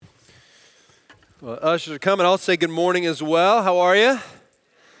Well, ushers are coming. I'll say good morning as well. How are you?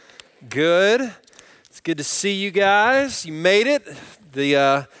 Good. It's good to see you guys. You made it.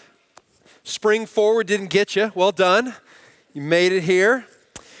 The spring forward didn't get you. Well done. You made it here.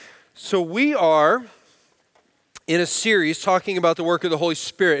 So we are in a series talking about the work of the Holy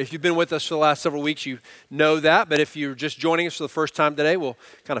Spirit. If you've been with us for the last several weeks, you know that. But if you're just joining us for the first time today, we'll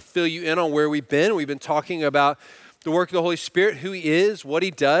kind of fill you in on where we've been. We've been talking about the work of the Holy Spirit, who He is, what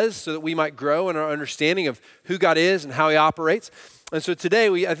He does, so that we might grow in our understanding of who God is and how He operates. And so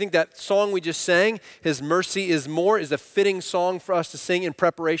today, I think that song we just sang, His Mercy is More, is a fitting song for us to sing in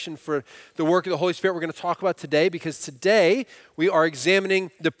preparation for the work of the Holy Spirit we're going to talk about today, because today we are examining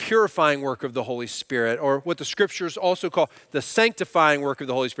the purifying work of the Holy Spirit, or what the Scriptures also call the sanctifying work of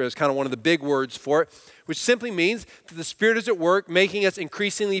the Holy Spirit. It's kind of one of the big words for it, which simply means that the Spirit is at work making us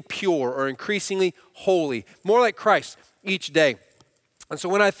increasingly pure or increasingly holy, more like Christ each day. And so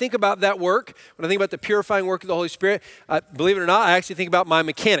when I think about that work, when I think about the purifying work of the Holy Spirit, believe it or not, I actually think about my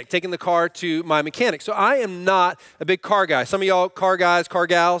mechanic, taking the car to my mechanic. So I am not a big car guy. Some of y'all car guys, car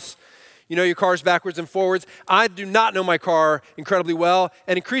gals, you know your cars backwards and forwards. I do not know my car incredibly well,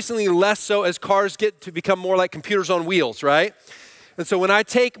 and increasingly less so as cars get to become more like computers on wheels, right? And so when I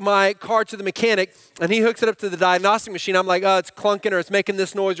take my car to the mechanic and he hooks it up to the diagnostic machine, I'm like, oh, it's clunking or it's making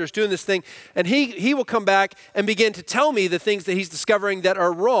this noise or it's doing this thing. And he will come back and begin to tell me the things that he's discovering that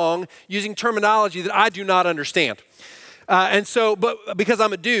are wrong using terminology that I do not understand. But because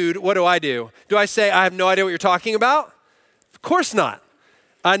I'm a dude, what do? Do I say, I have no idea what you're talking about? Of course not.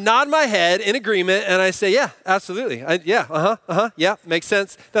 I nod my head in agreement and I say, yeah, absolutely. Yeah, makes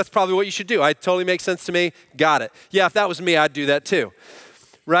sense. That's probably what you should do. It totally makes sense to me. Got it. Yeah, if that was me, I'd do that too.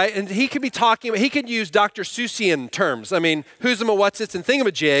 Right? And he could be he could use Dr. Seussian terms. I mean, who's a what's-its and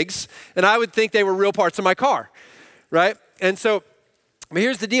thingamajigs, and I would think they were real parts of my car. Right? And so, but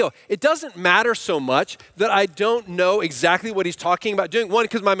here's the deal. It doesn't matter so much that I don't know exactly what he's talking about doing. One,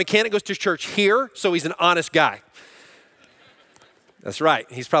 because my mechanic goes to church here, so he's an honest guy. That's right.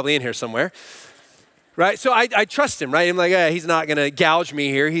 He's probably in here somewhere. Right? So I trust him, right? I'm like, yeah, he's not going to gouge me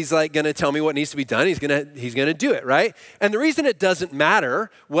here. He's like going to tell me what needs to be done. He's going to do it, right? And the reason it doesn't matter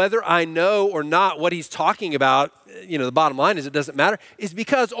whether I know or not what he's talking about, the bottom line is it doesn't matter, is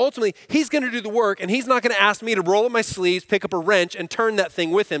because ultimately he's going to do the work and he's not going to ask me to roll up my sleeves, pick up a wrench and turn that thing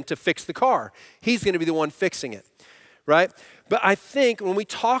with him to fix the car. He's going to be the one fixing it, right? But I think when we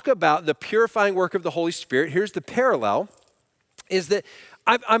talk about the purifying work of the Holy Spirit, here's the parallel, is that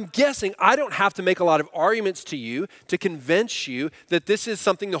I'm guessing I don't have to make a lot of arguments to you to convince you that this is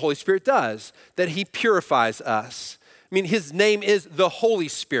something the Holy Spirit does, that He purifies us. I mean, His name is the Holy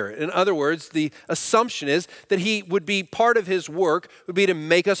Spirit. In other words, the assumption is that He would be part of His work would be to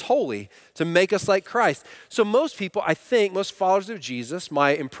make us holy, to make us like Christ. So most people, I think, most followers of Jesus, my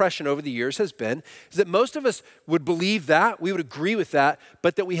impression over the years has been, is that most of us would believe that, we would agree with that,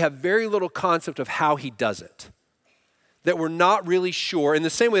 but that we have very little concept of how He does it. That we're not really sure, in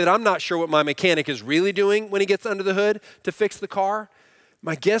the same way that I'm not sure what my mechanic is really doing when he gets under the hood to fix the car.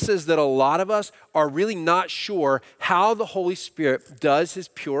 My guess is that a lot of us are really not sure how the Holy Spirit does His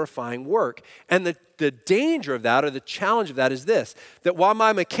purifying work. And the danger of that, or the challenge of that, is this, that while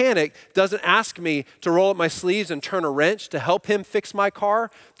my mechanic doesn't ask me to roll up my sleeves and turn a wrench to help him fix my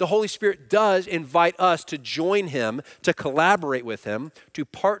car, the Holy Spirit does invite us to join Him, to collaborate with Him, to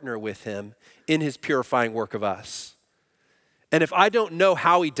partner with Him in His purifying work of us. And if I don't know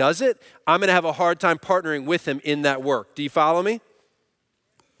how He does it, I'm going to have a hard time partnering with Him in that work. Do you follow me?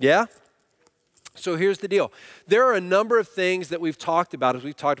 Yeah? So here's the deal. There are a number of things that we've talked about as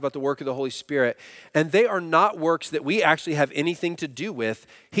we've talked about the work of the Holy Spirit, and they are not works that we actually have anything to do with.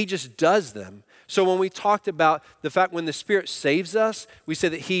 He just does them. So when we talked about the fact when the Spirit saves us, we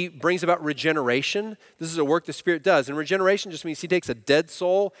said that He brings about regeneration. This is a work the Spirit does. And regeneration just means He takes a dead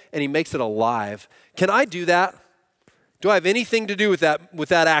soul and He makes it alive. Can I do that? Do I have anything to do with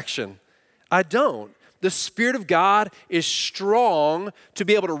that action? I don't. The Spirit of God is strong to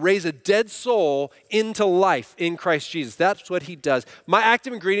be able to raise a dead soul into life in Christ Jesus. That's what He does. My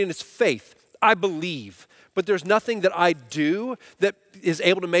active ingredient is faith. I believe. But there's nothing that I do that is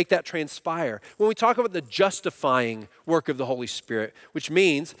able to make that transpire. When we talk about the justifying work of the Holy Spirit, which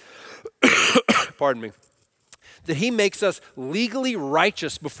means, pardon me, that He makes us legally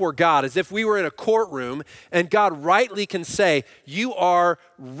righteous before God, as if we were in a courtroom and God rightly can say, you are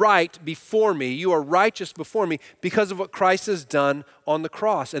right before me. You are righteous before me because of what Christ has done on the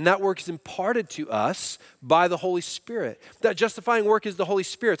cross. And that work is imparted to us by the Holy Spirit. That justifying work is the Holy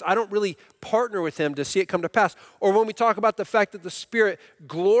Spirit's. I don't really partner with him to see it come to pass. Or when we talk about the fact that the Spirit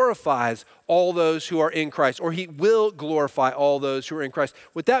glorifies all those who are in Christ, or he will glorify all those who are in Christ.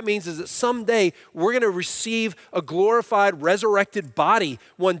 What that means is that someday we're going to receive a glorified, resurrected body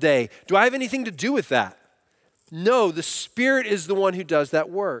one day. Do I have anything to do with that? No, the Spirit is the one who does that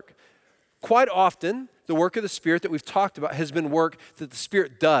work. Quite often, the work of the Spirit that we've talked about has been work that the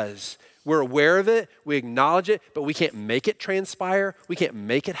Spirit does. We're aware of it, we acknowledge it, but we can't make it transpire. We can't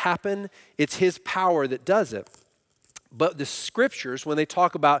make it happen. It's his power that does it. But the scriptures, when they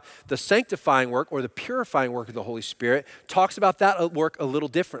talk about the sanctifying work or the purifying work of the Holy Spirit, talks about that work a little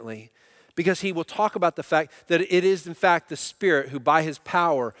differently. Because he will talk about the fact that it is in fact the Spirit who by his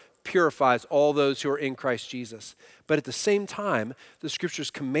power purifies all those who are in Christ Jesus. But at the same time, the scriptures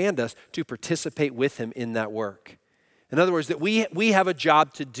command us to participate with him in that work. In other words, that we have a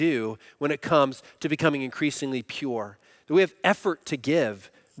job to do when it comes to becoming increasingly pure. That we have effort to give,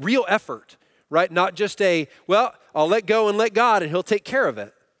 real effort, right? Not just I'll let go and let God and he'll take care of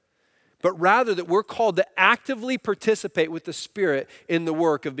it. But rather that we're called to actively participate with the Spirit in the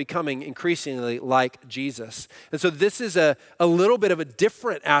work of becoming increasingly like Jesus. And so this is a little bit of a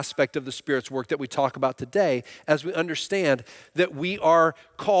different aspect of the Spirit's work that we talk about today as we understand that we are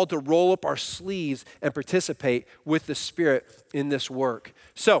called to roll up our sleeves and participate with the Spirit in this work.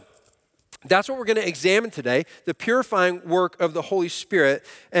 So that's what we're going to examine today, the purifying work of the Holy Spirit.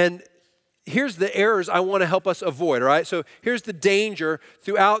 And here's the errors I want to help us avoid, all right? So here's the danger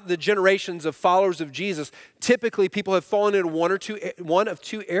throughout the generations of followers of Jesus. Typically, people have fallen into one of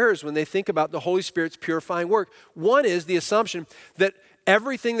two errors when they think about the Holy Spirit's purifying work. One is the assumption that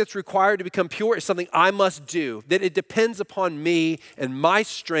everything that's required to become pure is something I must do, that it depends upon me and my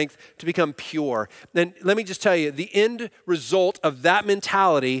strength to become pure. Then let me just tell you, the end result of that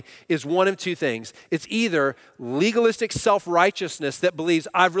mentality is one of two things. It's either legalistic self-righteousness that believes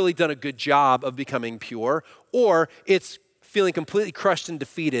I've really done a good job of becoming pure, or it's feeling completely crushed and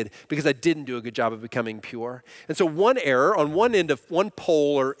defeated because I didn't do a good job of becoming pure. And so one error on one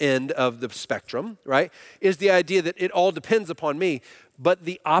pole or end of the spectrum, right, is the idea that it all depends upon me. But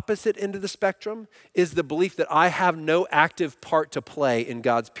the opposite end of the spectrum is the belief that I have no active part to play in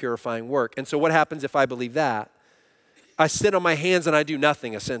God's purifying work. And so what happens if I believe that? I sit on my hands and I do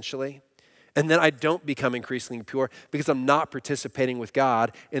nothing, essentially. And then I don't become increasingly pure because I'm not participating with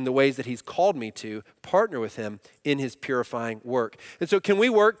God in the ways that he's called me to partner with him in his purifying work. And so can we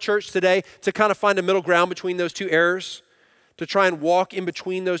work, church, today to kind of find a middle ground between those two errors? To try and walk in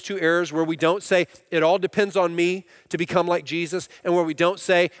between those two errors where we don't say it all depends on me to become like Jesus, and where we don't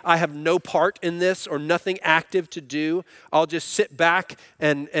say I have no part in this or nothing active to do. I'll just sit back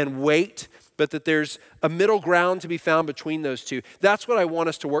and wait, but that there's a middle ground to be found between those two. That's what I want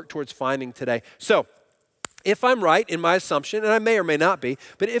us to work towards finding today. So if I'm right in my assumption, and I may or may not be,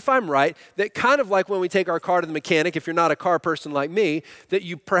 but if I'm right, that kind of like when we take our car to the mechanic, if you're not a car person like me, that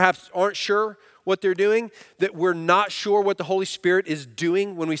you perhaps aren't sure what they're doing, that we're not sure what the Holy Spirit is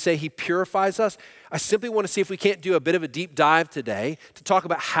doing when we say he purifies us. I simply want to see if we can't do a bit of a deep dive today to talk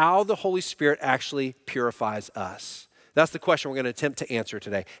about how the Holy Spirit actually purifies us. That's the question we're going to attempt to answer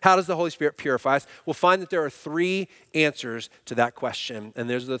today. How does the Holy Spirit purify us? We'll find that there are three answers to that question, and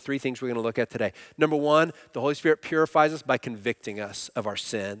those are the three things we're going to look at today. Number one, the Holy Spirit purifies us by convicting us of our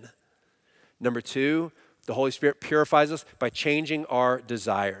sin. Number two, the Holy Spirit purifies us by changing our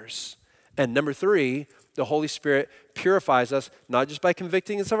desires. And number three, the Holy Spirit purifies us not just by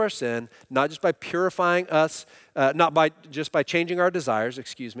convicting us of our sin, not just by purifying us, just by changing our desires,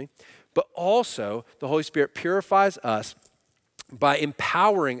 but also the Holy Spirit purifies us by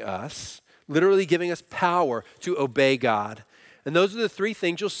empowering us, literally giving us power to obey God. And those are the three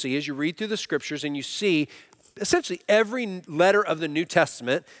things you'll see as you read through the scriptures and you see essentially every letter of the New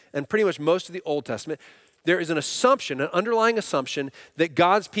Testament and pretty much most of the Old Testament. There is an assumption, an underlying assumption that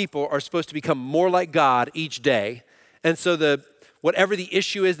God's people are supposed to become more like God each day. And so whatever the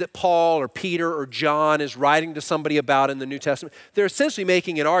issue is that Paul or Peter or John is writing to somebody about in the New Testament, they're essentially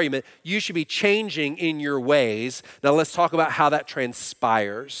making an argument, you should be changing in your ways. Now let's talk about how that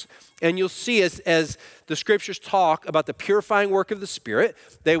transpires. And you'll see as the scriptures talk about the purifying work of the Spirit,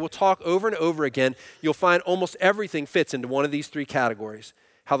 they will talk over and over again. You'll find almost everything fits into one of these three categories.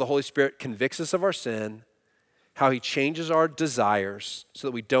 How the Holy Spirit convicts us of our sin, how he changes our desires so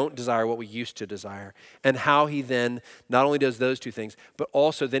that we don't desire what we used to desire, and how he then not only does those two things, but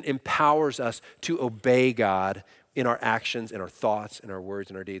also then empowers us to obey God in our actions, in our thoughts, in our words,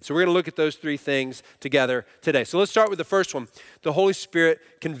 and our deeds. So we're going to look at those three things together today. So let's start with the first one. The Holy Spirit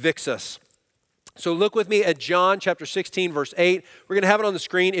convicts us. So look with me at John chapter 16, verse 8. We're going to have it on the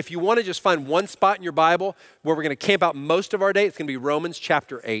screen. If you want to just find one spot in your Bible where we're going to camp out most of our day, it's going to be Romans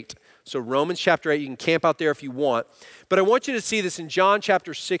chapter 8. So Romans chapter 8, you can camp out there if you want. But I want you to see this in John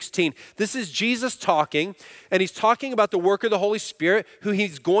chapter 16. This is Jesus talking, and he's talking about the work of the Holy Spirit, who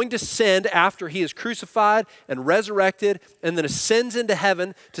he's going to send after he is crucified and resurrected and then ascends into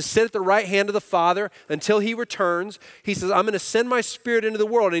heaven to sit at the right hand of the Father until he returns. He says, I'm going to send my Spirit into the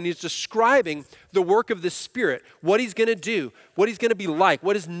world, and he's describing the work of this Spirit, what he's going to do, what he's going to be like,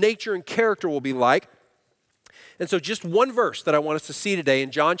 what his nature and character will be like. And so just one verse that I want us to see today in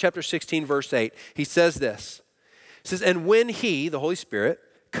John chapter 16, verse 8, he says this. He says, and when he, the Holy Spirit,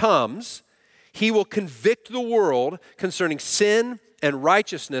 comes, he will convict the world concerning sin and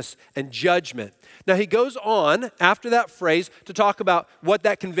righteousness and judgment. Now he goes on after that phrase to talk about what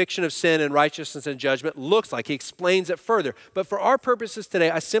that conviction of sin and righteousness and judgment looks like. He explains it further. But for our purposes today,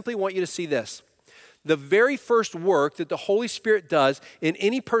 I simply want you to see this. The very first work that the Holy Spirit does in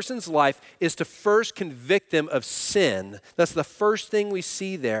any person's life is to first convict them of sin. That's the first thing we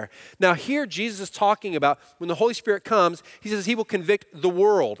see there. Now here Jesus is talking about when the Holy Spirit comes, he says he will convict the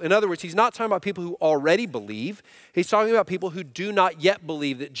world. In other words, he's not talking about people who already believe. He's talking about people who do not yet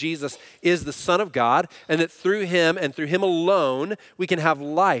believe that Jesus is the Son of God and that through him and through him alone we can have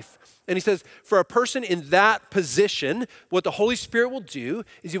life. And he says, for a person in that position, what the Holy Spirit will do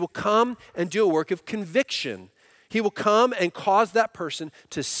is he will come and do a work of conviction. He will come and cause that person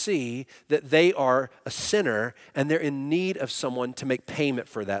to see that they are a sinner and they're in need of someone to make payment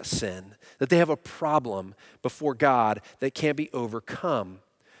for that sin, that they have a problem before God that can't be overcome.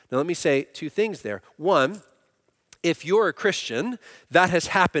 Now, let me say two things there. One, if you're a Christian, that has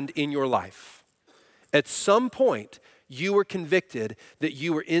happened in your life. At some point, you were convicted that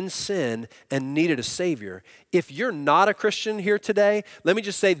you were in sin and needed a Savior. If you're not a Christian here today, let me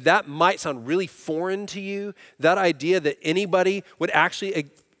just say that might sound really foreign to you, that idea that anybody would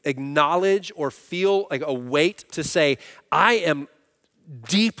actually acknowledge or feel like a weight to say, I am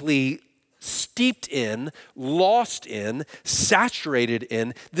deeply steeped in, lost in, saturated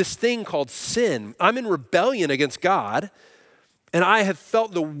in this thing called sin. I'm in rebellion against God. And I have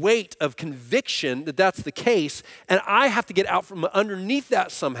felt the weight of conviction that that's the case, and I have to get out from underneath that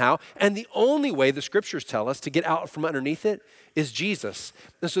somehow. And the only way the scriptures tell us to get out from underneath it is Jesus.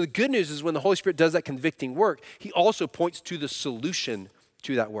 And so the good news is when the Holy Spirit does that convicting work, he also points to the solution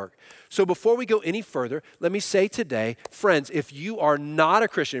to that work. So before we go any further, let me say today, friends, if you are not a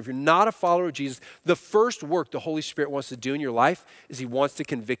Christian, if you're not a follower of Jesus, the first work the Holy Spirit wants to do in your life is he wants to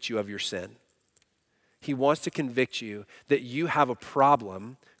convict you of your sin. He wants to convict you that you have a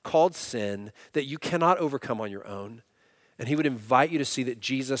problem called sin that you cannot overcome on your own. And he would invite you to see that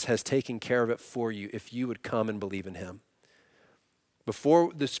Jesus has taken care of it for you if you would come and believe in him.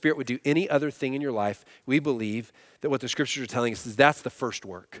 Before the Spirit would do any other thing in your life, we believe that what the scriptures are telling us is that's the first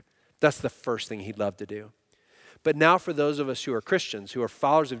work. That's the first thing he'd love to do. But now for those of us who are Christians, who are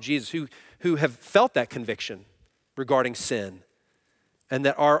followers of Jesus, who have felt that conviction regarding sin, and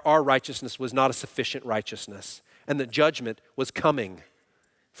that our righteousness was not a sufficient righteousness, and that judgment was coming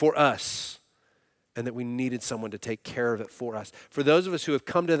for us, and that we needed someone to take care of it for us. For those of us who have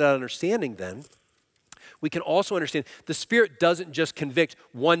come to that understanding then, we can also understand the Spirit doesn't just convict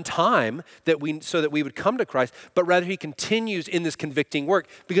one time so that we would come to Christ, but rather he continues in this convicting work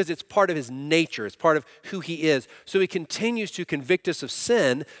because it's part of his nature. It's part of who he is. So he continues to convict us of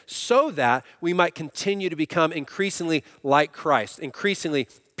sin so that we might continue to become increasingly like Christ, increasingly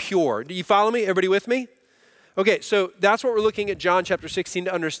pure. Do you follow me? Everybody with me? Okay, so that's what we're looking at John chapter 16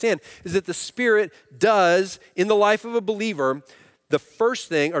 to understand, is that the Spirit does in the life of a believer. The first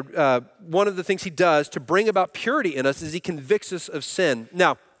thing, or one of the things he does to bring about purity in us is he convicts us of sin.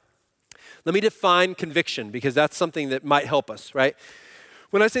 Now, let me define conviction because that's something that might help us, right?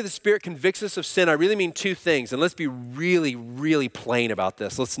 When I say the Spirit convicts us of sin, I really mean two things. And let's be really, really plain about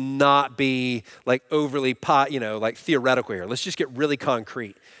this. Let's not be like overly, like theoretical here. Let's just get really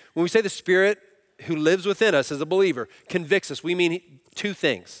concrete. When we say the Spirit who lives within us as a believer convicts us, we mean two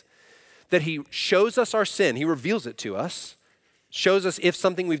things. That he shows us our sin, he reveals it to us. Shows us if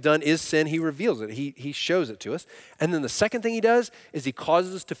something we've done is sin, he reveals it. He shows it to us. And then the second thing he does is he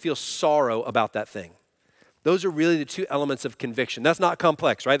causes us to feel sorrow about that thing. Those are really the two elements of conviction. That's not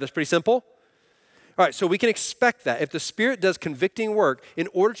complex, right? That's pretty simple. All right, so we can expect that. If the Spirit does convicting work in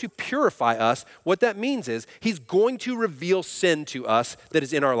order to purify us, what that means is he's going to reveal sin to us that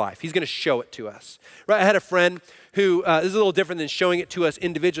is in our life. He's going to show it to us. Right? I had a friend who, this is a little different than showing it to us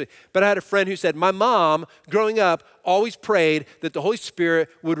individually, but I had a friend who said, my mom, growing up, always prayed that the Holy Spirit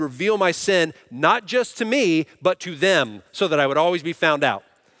would reveal my sin, not just to me, but to them, so that I would always be found out.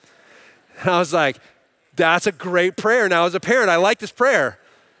 And I was like, that's a great prayer. Now, as a parent, I like this prayer.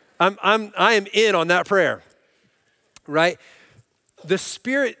 I am in on that prayer, right? The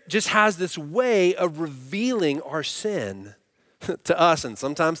Spirit just has this way of revealing our sin to us and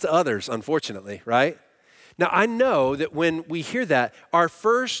sometimes to others, unfortunately, right? Now, I know that when we hear that, our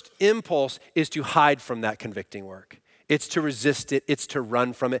first impulse is to hide from that convicting work. It's to resist it. It's to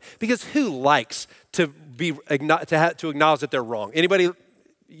run from it. Because who likes to acknowledge that they're wrong? Anybody,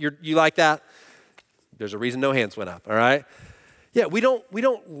 you like that? There's a reason no hands went up, all right? Yeah, we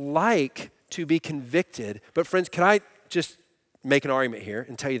don't like to be convicted. But friends, can I just make an argument here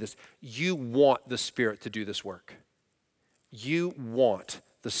and tell you this? You want the Spirit to do this work. You want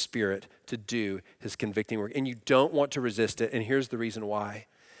the Spirit to do his convicting work. And you don't want to resist it. And here's the reason why.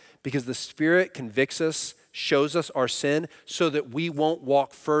 Because the Spirit convicts us, shows us our sin so that we won't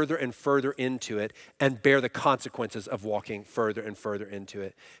walk further and further into it and bear the consequences of walking further and further into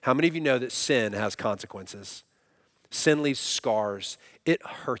it. How many of you know that sin has consequences? Sin leaves scars. It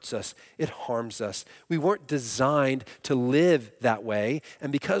hurts us. It harms us. We weren't designed to live that way.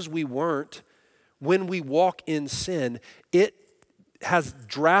 And because we weren't, when we walk in sin, it has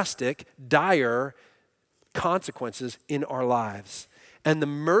drastic, dire consequences in our lives. And the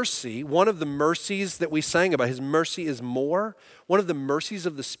mercy, one of the mercies that we sang about, his mercy is more. One of the mercies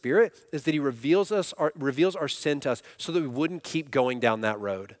of the Spirit is that he reveals our sin to us so that we wouldn't keep going down that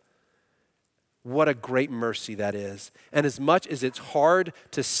road. What a great mercy that is. And as much as it's hard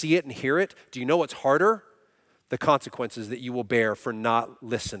to see it and hear it, do you know what's harder? The consequences that you will bear for not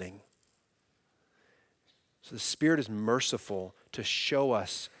listening. So the Spirit is merciful to show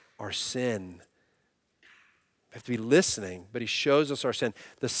us our sin. We have to be listening, but he shows us our sin.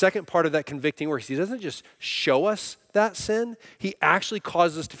 The second part of that convicting work is he doesn't just show us that sin, he actually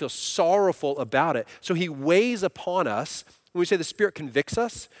causes us to feel sorrowful about it. So he weighs upon us. When we say the Spirit convicts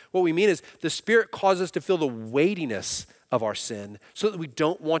us, what we mean is the Spirit causes us to feel the weightiness of our sin so that we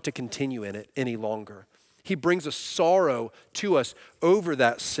don't want to continue in it any longer. He brings a sorrow to us over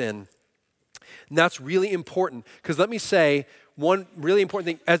that sin. And that's really important because let me say one really important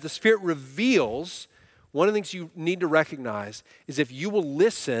thing. As the Spirit reveals, one of the things you need to recognize is if you will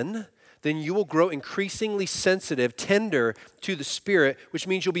listen, then you will grow increasingly sensitive, tender to the Spirit, which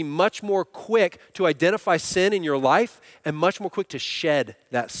means you'll be much more quick to identify sin in your life and much more quick to shed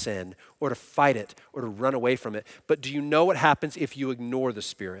that sin or to fight it or to run away from it. But do you know what happens if you ignore the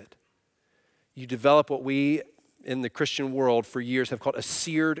Spirit? You develop what we in the Christian world for years have called a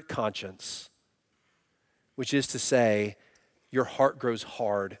seared conscience, which is to say, your heart grows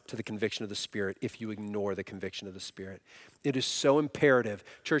hard to the conviction of the Spirit if you ignore the conviction of the Spirit. It is so imperative.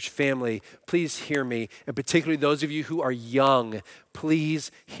 Church family, please hear me. And particularly those of you who are young,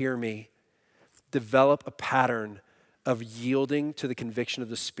 please hear me. Develop a pattern of yielding to the conviction of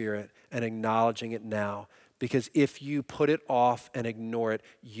the Spirit and acknowledging it now. Because if you put it off and ignore it,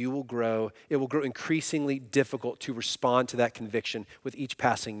 it will grow increasingly difficult to respond to that conviction with each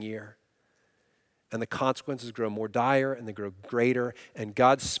passing year. And the consequences grow more dire and they grow greater. And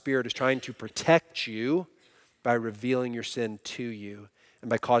God's Spirit is trying to protect you by revealing your sin to you and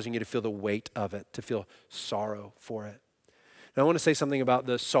by causing you to feel the weight of it, to feel sorrow for it. Now I want to say something about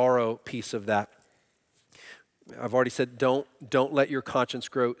the sorrow piece of that. I've already said don't let your conscience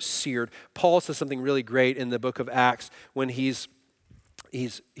grow seared. Paul says something really great in the book of Acts when he's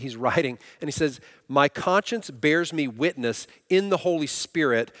writing, and he says, my conscience bears me witness in the Holy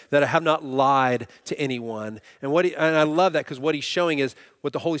Spirit that I have not lied to anyone. And I love that because what he's showing is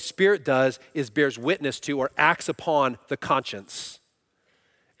what the Holy Spirit does is bears witness to or acts upon the conscience.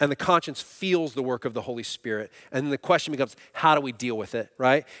 And the conscience feels the work of the Holy Spirit. And then the question becomes, how do we deal with it,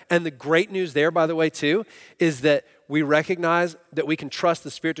 right? And the great news there, by the way, too, is that we recognize that we can trust the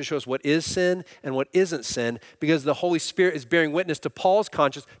Spirit to show us what is sin and what isn't sin because the Holy Spirit is bearing witness to Paul's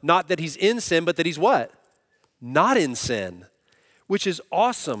conscience, not that he's in sin, but that he's what? Not in sin. Which is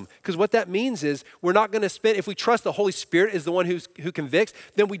awesome, because what that means is we're not going to spend, if we trust the Holy Spirit is the one who convicts,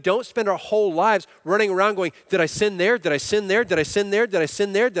 then we don't spend our whole lives running around going, did I sin there? Did I sin there? Did I sin there? Did I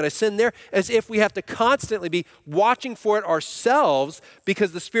sin there? Did I sin there? As if we have to constantly be watching for it ourselves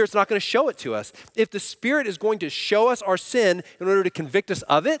because the Spirit's not going to show it to us. If the Spirit is going to show us our sin in order to convict us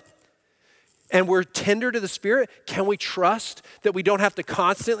of it, and we're tender to the Spirit, can we trust that we don't have to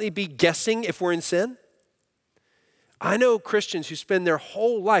constantly be guessing if we're in sin? I know Christians who spend their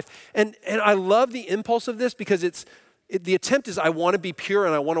whole life, and I love the impulse of this because the attempt is I want to be pure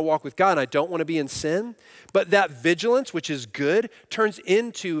and I want to walk with God and I don't want to be in sin. But that vigilance, which is good, turns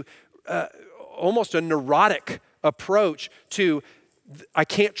into almost a neurotic approach to I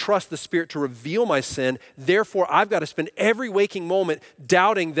can't trust the Spirit to reveal my sin. Therefore, I've got to spend every waking moment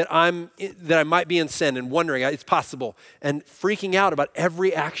doubting that I might be in sin and wondering it's possible and freaking out about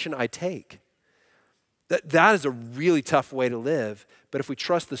every action I take. That is a really tough way to live. But if we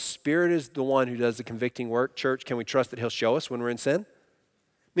trust the Spirit is the one who does the convicting work, church, can we trust that He'll show us when we're in sin?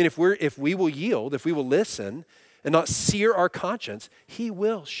 I mean, if we will yield, if we will listen and not sear our conscience, He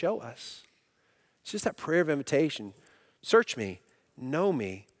will show us. It's just that prayer of invitation. Search me, know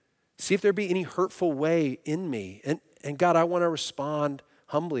me, see if there be any hurtful way in me. And God, I want to respond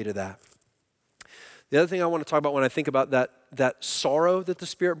humbly to that. The other thing I want to talk about when I think about that sorrow that the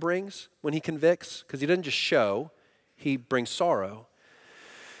Spirit brings when He convicts, because He doesn't just show, He brings sorrow,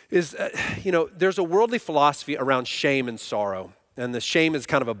 is, there's a worldly philosophy around shame and sorrow. And the shame is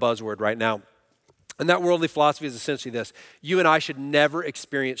kind of a buzzword right now. And that worldly philosophy is essentially this. You and I should never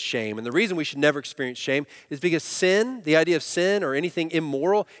experience shame. And the reason we should never experience shame is because sin, the idea of sin or anything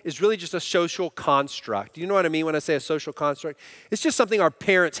immoral, is really just a social construct. Do you know what I mean when I say a social construct? It's just something our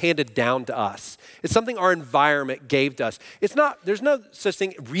parents handed down to us. It's something our environment gave to us. There's no such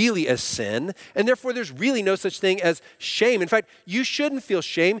thing really as sin, and therefore there's really no such thing as shame. In fact, you shouldn't feel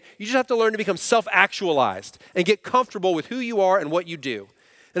shame. You just have to learn to become self-actualized and get comfortable with who you are and what you do.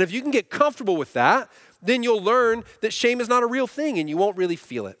 And if you can get comfortable with that, then you'll learn that shame is not a real thing and you won't really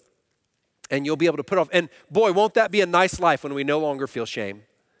feel it. And you'll be able to put off. And boy, won't that be a nice life when we no longer feel shame.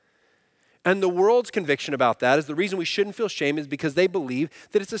 And the world's conviction about that is the reason we shouldn't feel shame is because they believe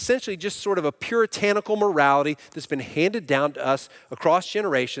that it's essentially just sort of a puritanical morality that's been handed down to us across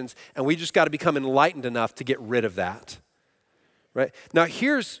generations, and we just got to become enlightened enough to get rid of that. Right? Now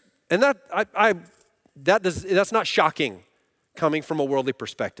that's not shocking. Coming from a worldly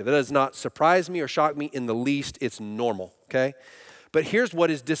perspective. It does not surprise me or shock me in the least. It's normal, okay? But here's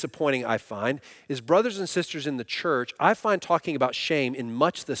what is disappointing, I find, is brothers and sisters in the church, I find talking about shame in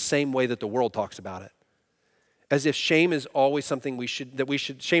much the same way that the world talks about it. As if shame is always something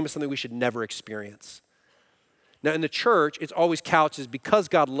shame is something we should never experience. Now in the church, it's always couched as because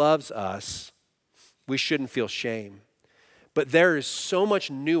God loves us, we shouldn't feel shame. But there is so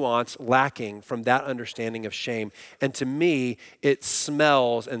much nuance lacking from that understanding of shame. And to me, it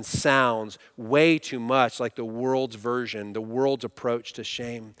smells and sounds way too much like the world's version, the world's approach to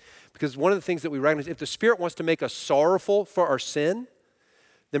shame. Because one of the things that we recognize, if the Spirit wants to make us sorrowful for our sin,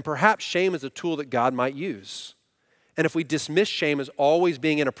 then perhaps shame is a tool that God might use. And if we dismiss shame as always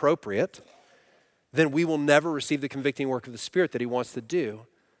being inappropriate, then we will never receive the convicting work of the Spirit that He wants to do.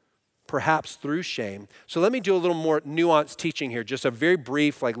 Perhaps through shame. So let me do a little more nuanced teaching here, just a very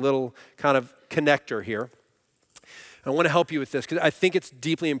brief, little kind of connector here. I want to help you with this because I think it's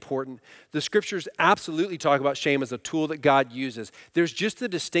deeply important. The scriptures absolutely talk about shame as a tool that God uses. There's just a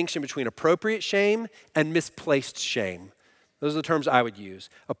distinction between appropriate shame and misplaced shame. Those are the terms I would use.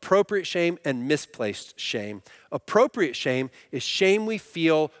 Appropriate shame and misplaced shame. Appropriate shame is shame we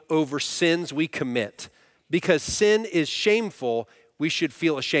feel over sins we commit. Because sin is shameful, we should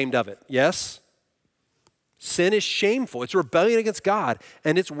feel ashamed of it. Yes? Sin is shameful. It's rebellion against God,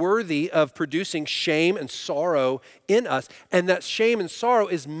 and it's worthy of producing shame and sorrow in us. And that shame and sorrow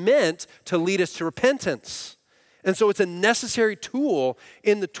is meant to lead us to repentance. And so it's a necessary tool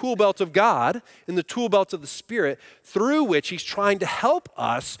in the tool belt of God, in the tool belt of the Spirit, through which He's trying to help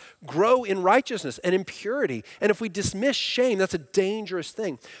us grow in righteousness and in purity. And if we dismiss shame, that's a dangerous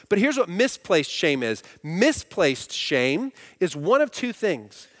thing. But here's what misplaced shame is. Misplaced shame is one of two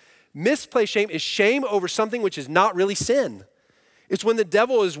things. Misplaced shame is shame over something which is not really sin. It's when the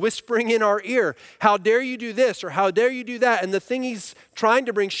devil is whispering in our ear, how dare you do this or how dare you do that? And the thing he's trying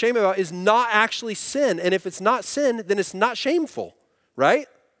to bring shame about is not actually sin. And if it's not sin, then it's not shameful, right?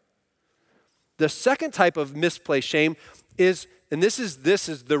 The second type of misplaced shame is, and this is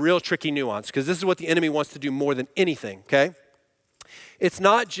the real tricky nuance, because this is what the enemy wants to do more than anything, okay? It's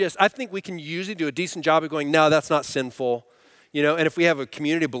not just, I think we can usually do a decent job of going, no, that's not sinful. And if we have a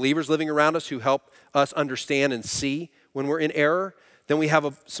community of believers living around us who help us understand and see when we're in error, then we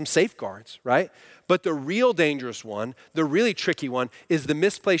have some safeguards, right? But the real dangerous one, the really tricky one, is the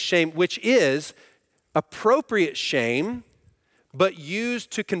misplaced shame, which is appropriate shame, but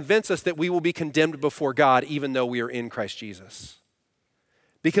used to convince us that we will be condemned before God even though we are in Christ Jesus.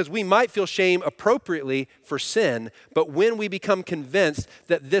 Because we might feel shame appropriately for sin, but when we become convinced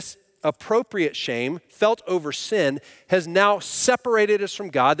that this appropriate shame felt over sin has now separated us from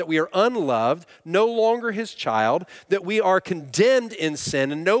God, that we are unloved, no longer his child, that we are condemned in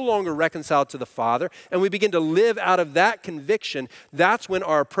sin and no longer reconciled to the Father, and we begin to live out of that conviction. That's when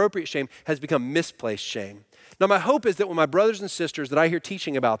our appropriate shame has become misplaced shame. Now, my hope is that when my brothers and sisters that I hear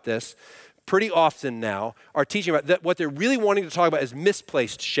teaching about this pretty often now are teaching about that, what they're really wanting to talk about is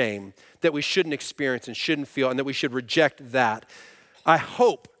misplaced shame that we shouldn't experience and shouldn't feel, and that we should reject that. I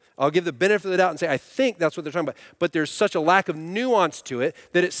hope, I'll give the benefit of the doubt and say, I think that's what they're talking about. But there's such a lack of nuance to it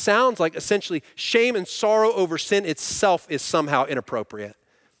that it sounds like essentially shame and sorrow over sin itself is somehow inappropriate.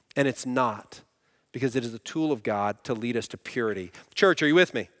 And it's not, because it is a tool of God to lead us to purity. Church, are you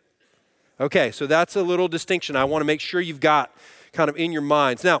with me? Okay, so that's a little distinction I want to make sure you've got kind of in your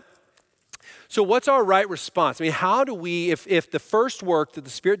minds. Now, so what's our right response? I mean, how do we, if the first work that the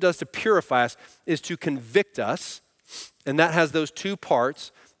Spirit does to purify us is to convict us, and that has those two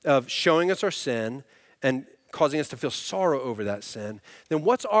parts of showing us our sin and causing us to feel sorrow over that sin, then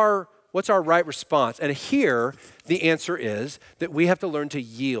what's our right response? And here, the answer is that we have to learn to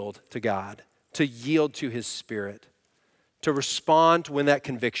yield to God, to yield to his Spirit, to respond when that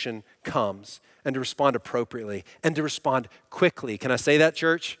conviction comes, and to respond appropriately, and to respond quickly. Can I say that,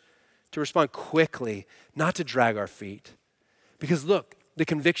 church? To respond quickly, not to drag our feet. Because look, the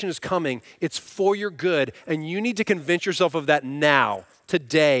conviction is coming. It's for your good, and you need to convince yourself of that now,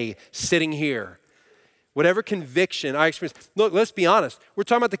 today, sitting here. Whatever conviction I experience. Look, let's be honest. We're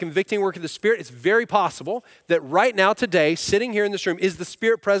talking about the convicting work of the Spirit. It's very possible that right now, today, sitting here in this room, is the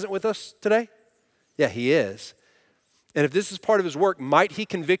Spirit present with us today? Yeah, he is. And if this is part of his work, might he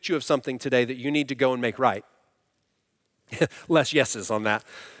convict you of something today that you need to go and make right? Less yeses on that.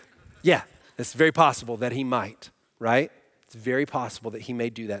 Yeah, it's very possible that he might, right? It's very possible that he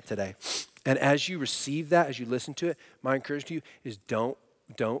may do that today. And as you receive that, as you listen to it, my encouragement to you is don't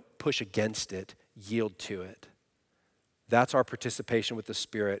push against it, yield to it. That's our participation with the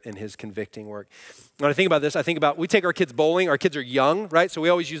Spirit in his convicting work. When I think about this, we take our kids bowling. Our kids are young, right? So we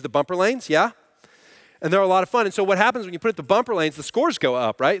always use the bumper lanes, yeah? And they're a lot of fun. And so what happens when you put it the bumper lanes, the scores go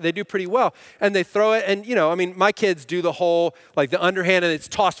up, right? They do pretty well. And they throw it, and my kids do the whole, like the underhand, and it's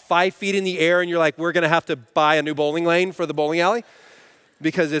tossed 5 feet in the air, and you're like, we're going to have to buy a new bowling lane for the bowling alley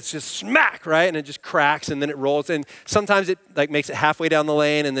because it's just smack, right? And it just cracks, and then it rolls. And sometimes it like makes it halfway down the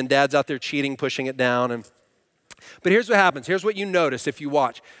lane, and then dad's out there cheating, pushing it down. But here's what happens. Here's what you notice if you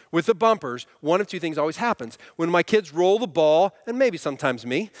watch. With the bumpers, one of two things always happens. When my kids roll the ball, and maybe sometimes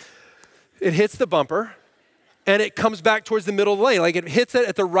me, it hits the bumper, and it comes back towards the middle of the lane. Like it hits it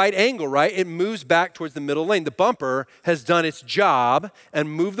at the right angle, right? It moves back towards the middle lane. The bumper has done its job and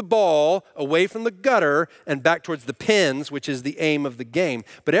moved the ball away from the gutter and back towards the pins, which is the aim of the game.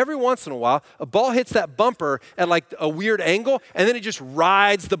 But every once in a while, a ball hits that bumper at like a weird angle, and then it just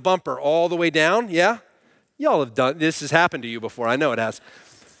rides the bumper all the way down. Yeah? Y'all have done, this has happened to you before. I know it has.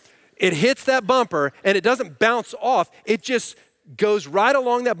 It hits that bumper, and it doesn't bounce off. It just goes right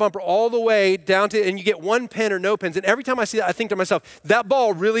along that bumper all the way down to, and you get 1 pin or no pins. And every time I see that, I think to myself, that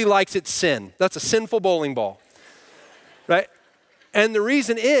ball really likes its sin. That's a sinful bowling ball, right? And the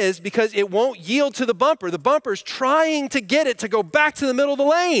reason is because it won't yield to the bumper. The bumper's trying to get it to go back to the middle of the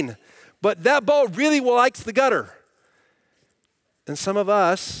lane, but that ball really likes the gutter. And some of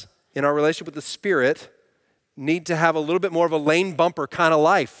us, in our relationship with the Spirit, need to have a little bit more of a lane bumper kind of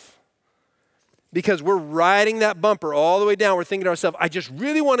life. Because we're riding that bumper all the way down. We're thinking to ourselves, I just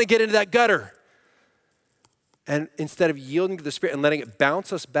really want to get into that gutter. And instead of yielding to the Spirit and letting it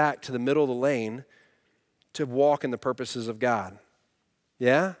bounce us back to the middle of the lane to walk in the purposes of God.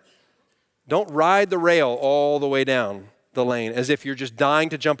 Yeah? Don't ride the rail all the way down the lane as if you're just dying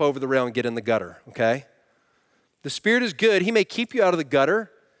to jump over the rail and get in the gutter, okay? The Spirit is good. He may keep you out of the gutter,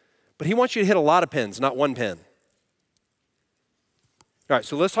 but he wants you to hit a lot of pins, not 1 pin. All right,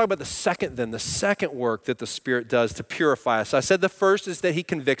 so let's talk about the second work that the Spirit does to purify us. So I said the first is that he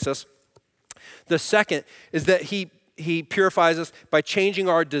convicts us. The second is that he purifies us by changing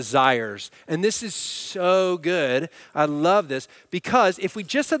our desires. And this is so good. I love this because if we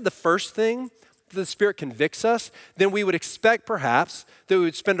just said the first thing, the Spirit convicts us, then we would expect perhaps that we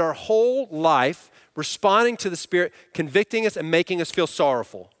would spend our whole life responding to the Spirit, convicting us and making us feel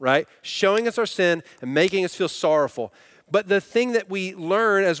sorrowful, right? Showing us our sin and making us feel sorrowful. But the thing that we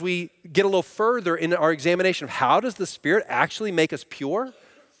learn as we get a little further in our examination of how does the Spirit actually make us pure,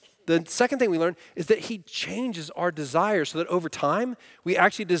 the second thing we learn is that he changes our desires so that over time we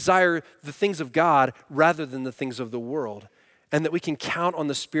actually desire the things of God rather than the things of the world. And that we can count on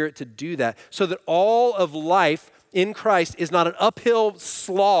the Spirit to do that so that all of life in Christ is not an uphill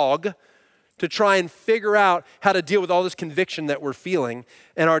slog to try and figure out how to deal with all this conviction that we're feeling,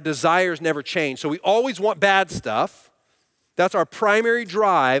 and our desires never change. So we always want bad stuff. That's our primary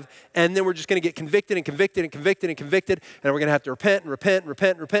drive, and then we're just going to get convicted and convicted and convicted and convicted, and we're going to have to repent and repent and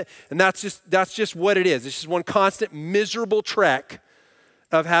repent and repent, and that's just what it is. It's just one constant miserable trek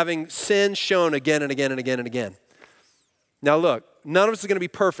of having sin shown again and again and again and again. Now look, none of us is going to be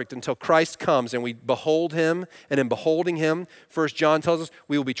perfect until Christ comes and we behold him, and in beholding him, 1 John tells us,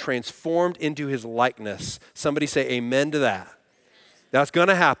 we will be transformed into his likeness. Somebody say amen to that. That's going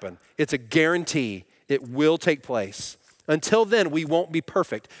to happen. It's a guarantee. It will take place. Until then, we won't be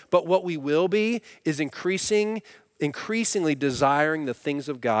perfect. But what we will be is increasingly desiring the things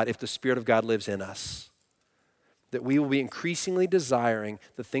of God if the Spirit of God lives in us. That we will be increasingly desiring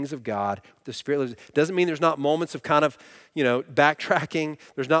the things of God. The Spirit lives. Doesn't mean there's not moments of kind of, backtracking.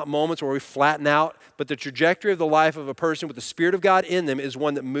 There's not moments where we flatten out. But the trajectory of the life of a person with the Spirit of God in them is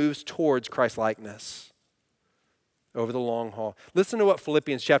one that moves towards Christ-likeness over the long haul. Listen to what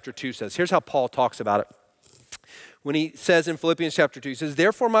Philippians chapter 2 says. Here's how Paul talks about it. When he says in Philippians chapter 2, he says,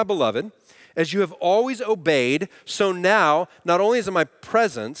 "Therefore, my beloved, as you have always obeyed, so now, not only is in my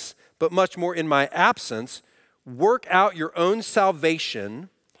presence, but much more in my absence, work out your own salvation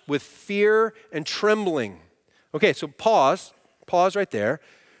with fear and trembling." Okay, so pause right there.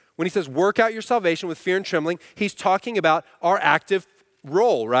 When he says work out your salvation with fear and trembling, he's talking about our active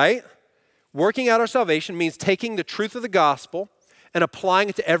role, right? Working out our salvation means taking the truth of the gospel and applying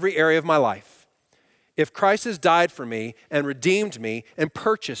it to every area of my life. If Christ has died for me and redeemed me and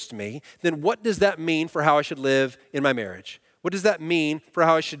purchased me, then what does that mean for how I should live in my marriage? What does that mean for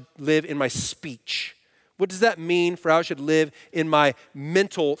how I should live in my speech? What does that mean for how I should live in my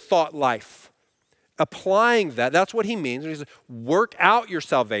mental thought life? Applying that, that's what he means. He says, work out your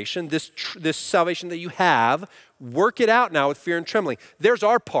salvation, this salvation that you have, work it out now with fear and trembling. There's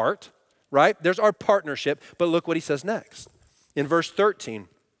our part, right? There's our partnership, but look what he says next. In verse 13,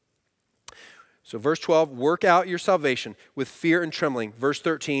 so verse 12, work out your salvation with fear and trembling. Verse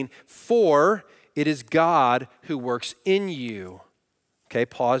 13, for it is God who works in you. Okay,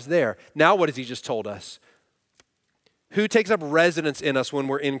 pause there. Now what has he just told us? Who takes up residence in us when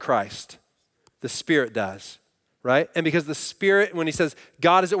we're in Christ? The Spirit does, right? And because the Spirit, when he says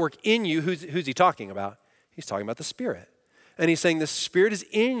God is at work in you, who's he talking about? He's talking about the Spirit. And he's saying the Spirit is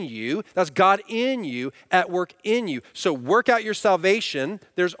in you. That's God in you, at work in you. So work out your salvation.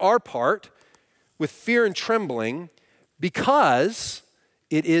 There's our part. With fear and trembling, because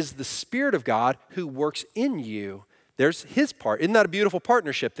it is the Spirit of God who works in you. There's his part. Isn't that a beautiful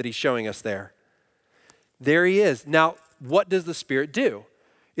partnership that he's showing us there? There he is. Now, what does the Spirit do?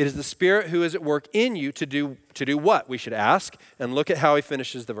 It is the Spirit who is at work in you to do what? We should ask, and look at how he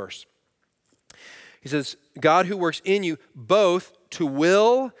finishes the verse. He says, God who works in you both to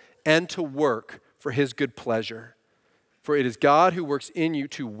will and to work for his good pleasure. For it is God who works in you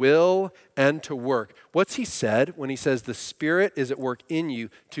to will and to work. What's he said when he says the Spirit is at work in you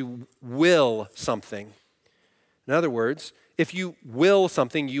to will something? In other words, if you will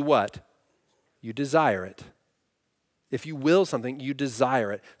something, you what? You desire it. If you will something, you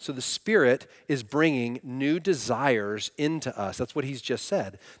desire it. So the Spirit is bringing new desires into us. That's what he's just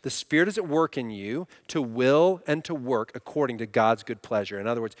said. The Spirit is at work in you to will and to work according to God's good pleasure. In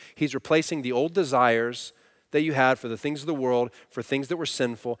other words, he's replacing the old desires that you had for the things of the world, for things that were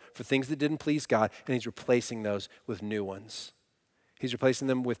sinful, for things that didn't please God, and he's replacing those with new ones. He's replacing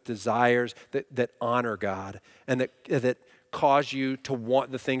them with desires that honor God and that cause you to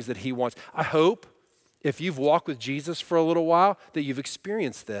want the things that he wants. I hope if you've walked with Jesus for a little while that you've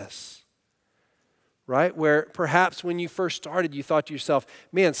experienced this, right? Where perhaps when you first started, you thought to yourself,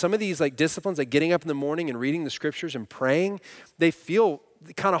 man, some of these like disciplines, like getting up in the morning and reading the scriptures and praying, they feel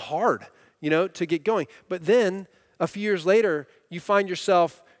kind of hard, to get going. But then a few years later, you find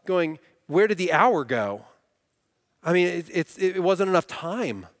yourself going, where did the hour go? I mean, it wasn't enough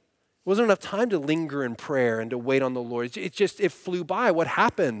time. It wasn't enough time to linger in prayer and to wait on the Lord. It flew by. What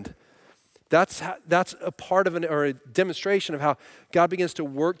happened? That's a part of a demonstration of how God begins to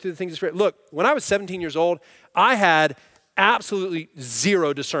work through the things of the Spirit. Look, when I was 17 years old, I had absolutely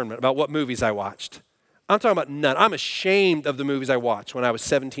zero discernment about what movies I watched. I'm talking about none. I'm ashamed of the movies I watched when I was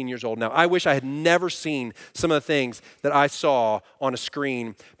 17 years old. Now, I wish I had never seen some of the things that I saw on a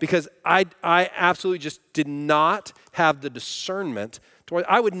screen because I absolutely just did not have the discernment.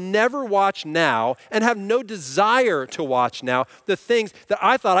 I would never watch now and have no desire to watch now the things that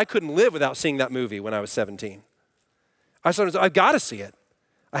I thought I couldn't live without seeing that movie when I was 17. I've got to see it.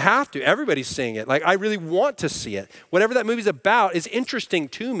 I have to. Everybody's seeing it. Like, I really want to see it. Whatever that movie's about is interesting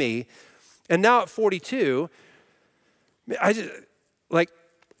to me. And now at 42,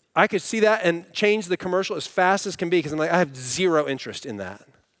 I could see that and change the commercial as fast as can be because I'm like, I have zero interest in that.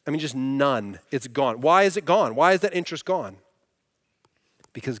 I mean, just none. It's gone. Why is it gone? Why is that interest gone?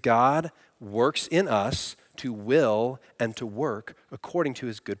 Because God works in us to will and to work according to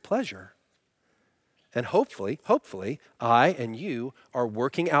his good pleasure. And hopefully, I and you are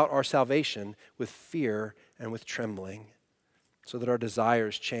working out our salvation with fear and with trembling so that our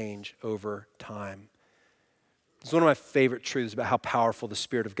desires change over time. It's one of my favorite truths about how powerful the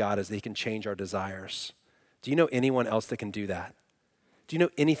Spirit of God is, that he can change our desires. Do you know anyone else that can do that? Do you know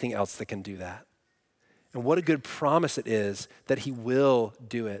anything else that can do that? And what a good promise it is that he will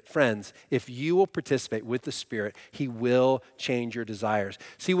do it. Friends, if you will participate with the Spirit, he will change your desires.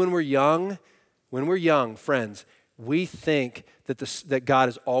 See, when we're young, friends, we think that God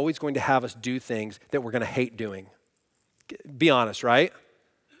is always going to have us do things that we're going to hate doing. Be honest, right?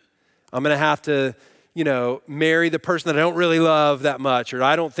 I'm going to have to, marry the person that I don't really love that much, or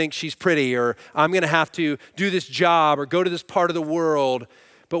I don't think she's pretty, or I'm going to have to do this job or go to this part of the world.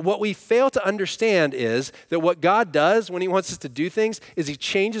 But what we fail to understand is that what God does when he wants us to do things is he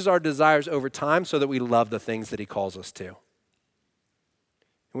changes our desires over time so that we love the things that he calls us to.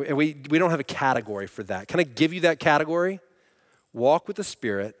 And we don't have a category for that. Can I give you that category? Walk with the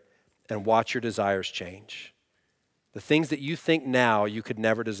Spirit and watch your desires change. The things that you think now you could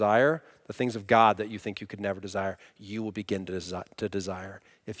never desire, the things of God that you think you could never desire, you will begin to desire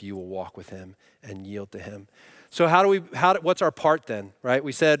if you will walk with him and yield to him. So what's our part then, right?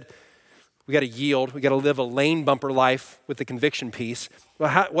 We said we got to yield. We got to live a lane bumper life with the conviction piece.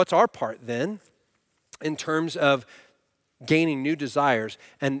 Well, what's our part then in terms of gaining new desires?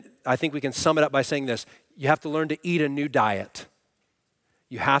 And I think we can sum it up by saying this. You have to learn to eat a new diet.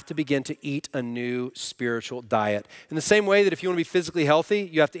 You have to begin to eat a new spiritual diet. In the same way that if you want to be physically healthy,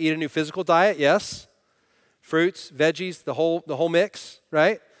 you have to eat a new physical diet, yes? Fruits, veggies, the whole mix,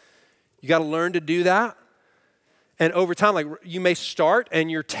 right? You got to learn to do that. And over time, like you may start and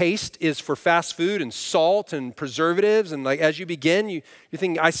your taste is for fast food and salt and preservatives. And like as you begin, you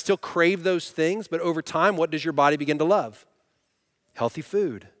think, I still crave those things. But over time, what does your body begin to love? Healthy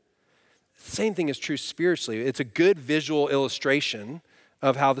food. The same thing is true spiritually. It's a good visual illustration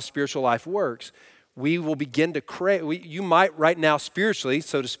of how the spiritual life works. We will begin to crave, you might right now spiritually,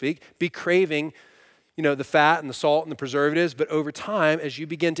 so to speak, be craving, the fat and the salt and the preservatives, but over time, as you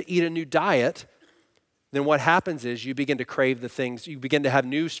begin to eat a new diet, then what happens is you begin to crave the things, you begin to have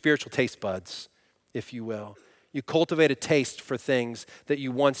new spiritual taste buds, if you will. You cultivate a taste for things that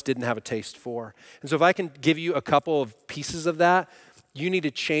you once didn't have a taste for. And so if I can give you a couple of pieces of that, you need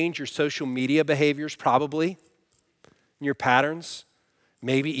to change your social media behaviors probably, your patterns.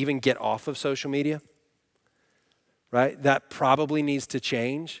 Maybe even get off of social media, right? That probably needs to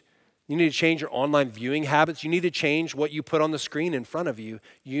change. You need to change your online viewing habits. You need to change what you put on the screen in front of you.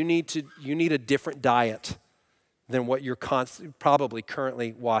 You need a different diet than what you're probably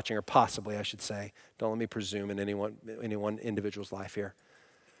currently watching, or possibly, I should say. Don't let me presume in any one individual's life here.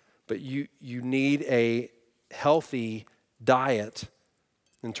 But you need a healthy diet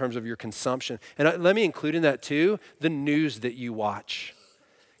in terms of your consumption. And let me include in that too, the news that you watch.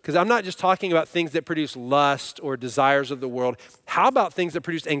 Because I'm not just talking about things that produce lust or desires of the world. How about things that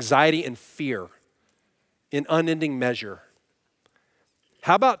produce anxiety and fear in unending measure?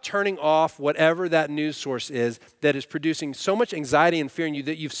 How about turning off whatever that news source is that is producing so much anxiety and fear in you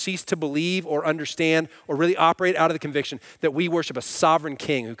that you've ceased to believe or understand or really operate out of the conviction that we worship a sovereign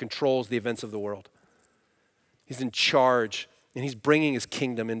king who controls the events of the world? He's in charge and he's bringing his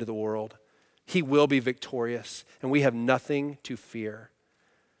kingdom into the world. He will be victorious and we have nothing to fear.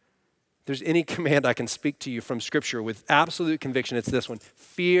 If there's any command I can speak to you from Scripture with absolute conviction, it's this one: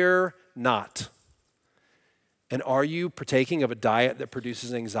 fear not. And are you partaking of a diet that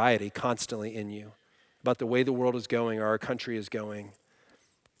produces anxiety constantly in you about the way the world is going or our country is going?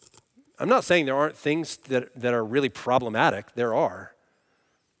 I'm not saying there aren't things that are really problematic. There are.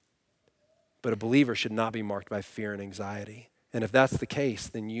 But a believer should not be marked by fear and anxiety. And if that's the case,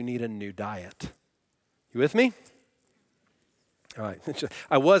 then you need a new diet. You with me? All right.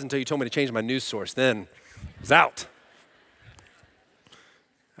 I was until you told me to change my news source. Then I was out.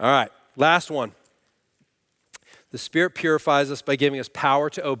 All right. Last one. The Spirit purifies us by giving us power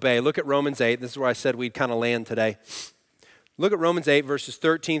to obey. Look at Romans 8. This is where I said we'd kind of land today. Look at Romans 8, verses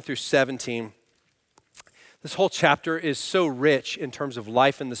 13 through 17. This whole chapter is so rich in terms of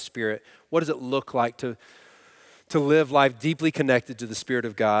life in the Spirit. What does it look like to live life deeply connected to the Spirit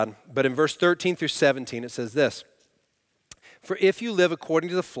of God? But in verse 13 through 17, it says this: For if you live according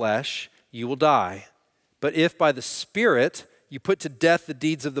to the flesh, you will die. But if by the Spirit you put to death the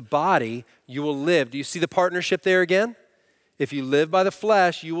deeds of the body, you will live. Do you see the partnership there again? If you live by the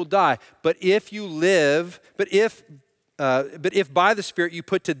flesh, you will die. But if by the Spirit you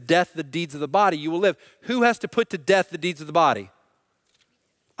put to death the deeds of the body, you will live. Who has to put to death the deeds of the body?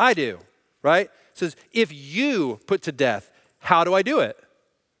 I do, right? It says, if you put to death, how do I do it?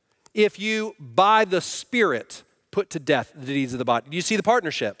 If you, by the Spirit, put to death the deeds of the body. Do you see the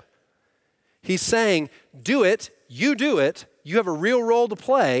partnership? He's saying, do it, you have a real role to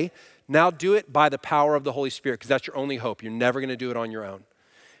play. Now do it by the power of the Holy Spirit, because that's your only hope. You're never going to do it on your own.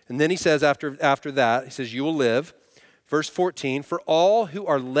 And then he says after that, he says, you will live. Verse 14, for all who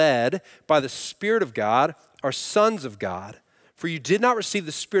are led by the Spirit of God are sons of God. For you did not receive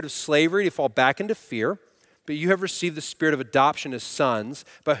the spirit of slavery to fall back into fear, but you have received the spirit of adoption as sons,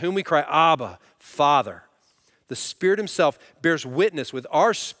 by whom we cry, Abba, Father. The Spirit himself bears witness with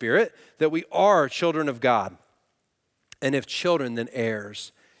our spirit that we are children of God. And if children, then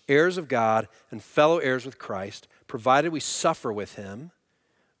heirs, heirs of God and fellow heirs with Christ, provided we suffer with him,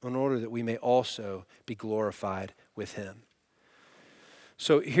 in order that we may also be glorified with him.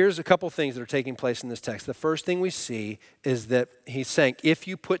 So here's a couple things that are taking place in this text. The first thing we see is that he's saying, if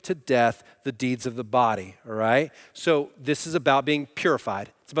you put to death the deeds of the body, all right? So this is about being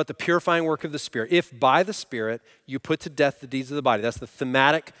purified. It's about the purifying work of the Spirit. If by the Spirit you put to death the deeds of the body, that's the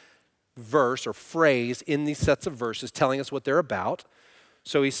thematic verse or phrase in these sets of verses telling us what they're about.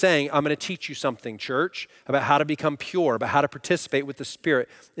 So he's saying, I'm going to teach you something, church, about how to become pure, about how to participate with the Spirit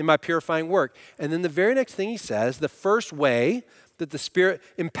in my purifying work. And then the very next thing he says, the first way that the Spirit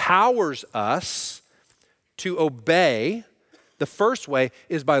empowers us to obey, the first way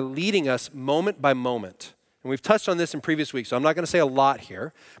is by leading us moment by moment. And we've touched on this in previous weeks, so I'm not going to say a lot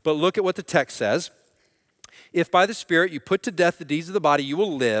here, but look at what the text says. If by the Spirit you put to death the deeds of the body, you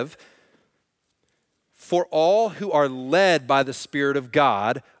will live. For all who are led by the Spirit of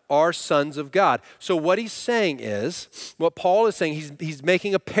God are sons of God. So what he's saying is, what Paul is saying, he's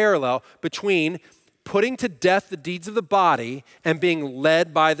making a parallel between putting to death the deeds of the body and being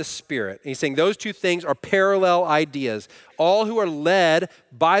led by the Spirit. And he's saying those two things are parallel ideas. All who are led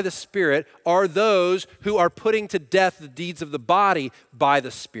by the Spirit are those who are putting to death the deeds of the body by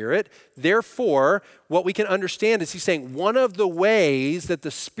the Spirit. Therefore, what we can understand is he's saying one of the ways that the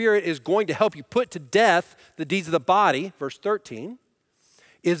Spirit is going to help you put to death the deeds of the body, verse 13,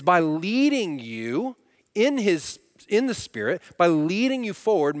 is by leading you in the Spirit, by leading you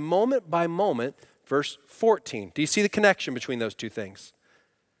forward moment by moment. Verse 14. Do you see the connection between those two things?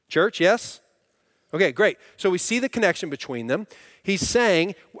 Church, yes? Okay, great. So we see the connection between them. He's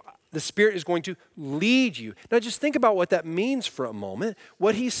saying the Spirit is going to lead you. Now just think about what that means for a moment.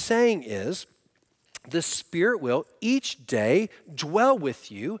 What he's saying is the Spirit will each day dwell with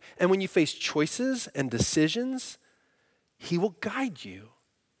you, and when you face choices and decisions, he will guide you.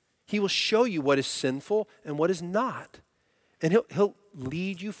 He will show you what is sinful and what is not. And he'll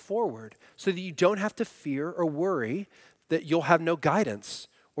lead you forward so that you don't have to fear or worry that you'll have no guidance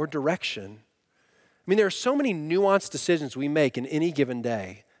or direction. I mean, there are so many nuanced decisions we make in any given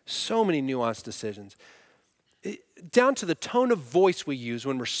day. So many nuanced decisions. Down to the tone of voice we use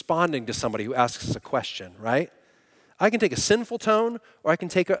when responding to somebody who asks us a question, right? I can take a sinful tone or I can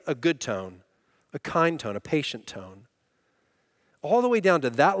take a good tone, a kind tone, a patient tone. All the way down to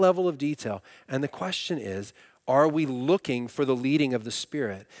that level of detail. And the question is, are we looking for the leading of the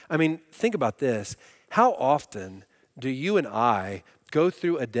Spirit? I mean, think about this. How often do you and I go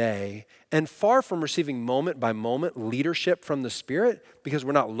through a day and far from receiving moment by moment leadership from the Spirit because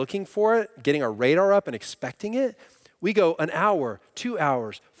we're not looking for it, getting our radar up and expecting it, we go an hour, 2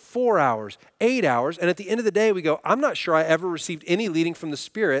 hours, 4 hours, 8 hours, and at the end of the day we go, I'm not sure I ever received any leading from the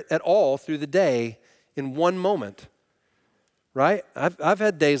Spirit at all through the day in one moment, right? I've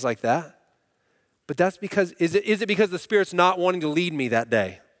had days like that. But that's because, is it because the Spirit's not wanting to lead me that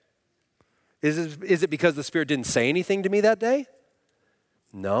day? Is it because the Spirit didn't say anything to me that day?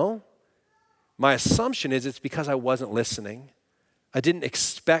 No. My assumption is it's because I wasn't listening. I didn't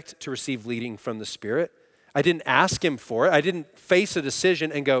expect to receive leading from the Spirit. I didn't ask him for it. I didn't face a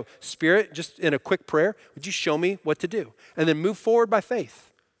decision and go, Spirit, just in a quick prayer, would you show me what to do? And then move forward by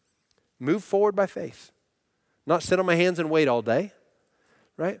faith. Move forward by faith. Not sit on my hands and wait all day,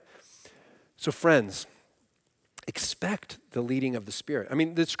 right? So friends, expect the leading of the Spirit. I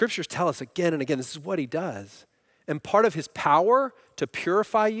mean, the scriptures tell us again and again, this is what he does. And part of his power to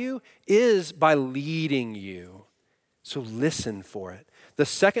purify you is by leading you. So listen for it. The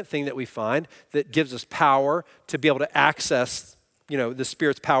second thing that we find that gives us power to be able to access, the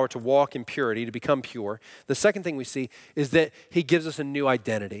Spirit's power to walk in purity, to become pure. The second thing we see is that he gives us a new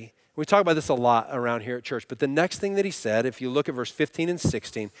identity. We talk about this a lot around here at church, but the next thing that he said, if you look at verse 15 and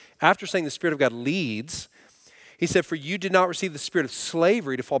 16, after saying the Spirit of God leads, He said, for you did not receive the spirit of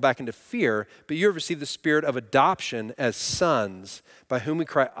slavery to fall back into fear, but you have received the spirit of adoption as sons, by whom we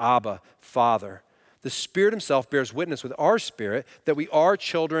cry, Abba, Father. The Spirit himself bears witness with our spirit that we are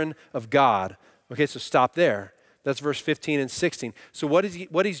children of God. Okay, so stop there. That's verse 15 and 16. So what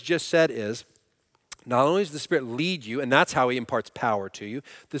he's just said is, not only does the Spirit lead you, and that's how he imparts power to you,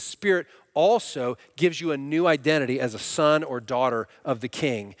 the Spirit also gives you a new identity as a son or daughter of the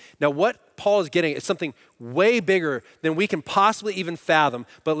King. Now, what Paul is getting is something way bigger than we can possibly even fathom,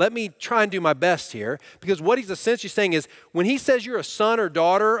 but let me try and do my best here, because what he's essentially saying is when he says you're a son or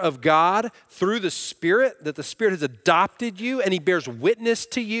daughter of God through the Spirit, that the Spirit has adopted you and he bears witness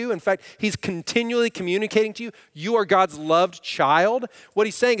to you. In fact, he's continually communicating to you, you are God's loved child. What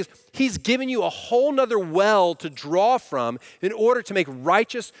he's saying is he's given you a whole nother well to draw from in order to make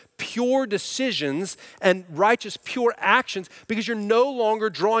righteous, pure decisions and righteous, pure actions, because you're no longer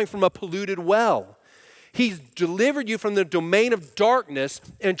drawing from a polluted well. He's delivered you from the domain of darkness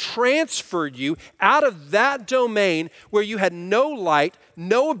and transferred you out of that domain where you had no light,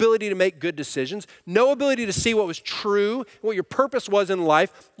 no ability to make good decisions, no ability to see what was true, what your purpose was in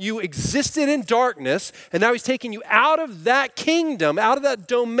life. You existed in darkness, and now he's taken you out of that kingdom, out of that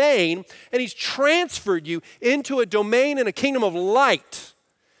domain, and he's transferred you into a domain and a kingdom of light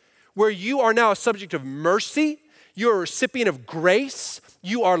where you are now a subject of mercy, you're a recipient of grace,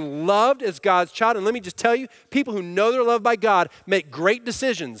 you are loved as God's child. And let me just tell you, people who know they're loved by God make great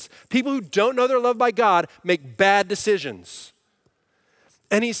decisions. People who don't know they're loved by God make bad decisions.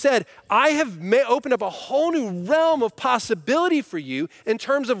 And he said, I have opened up a whole new realm of possibility for you in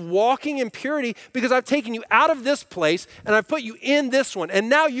terms of walking in purity, because I've taken you out of this place and I've put you in this one. And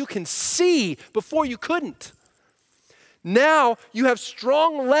now you can see before you couldn't. Now you have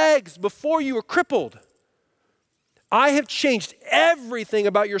strong legs before you were crippled. I have changed everything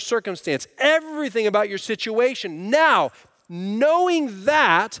about your circumstance, everything about your situation. Now, knowing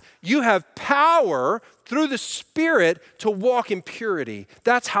that, you have power through the Spirit to walk in purity.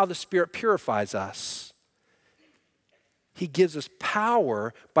 That's how the Spirit purifies us. He gives us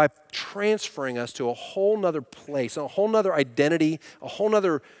power by transferring us to a whole nother place, a whole nother identity, a whole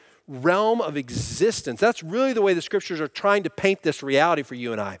nother realm of existence. That's really the way the scriptures are trying to paint this reality for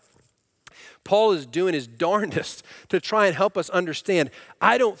you and I. Paul is doing his darndest to try and help us understand.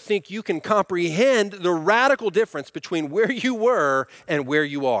 I don't think you can comprehend the radical difference between where you were and where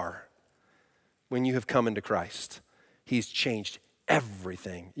you are when you have come into Christ. He's changed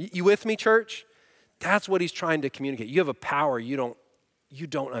everything. You with me, church? That's what he's trying to communicate. You have a power you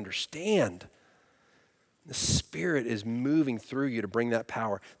don't understand. The Spirit is moving through you to bring that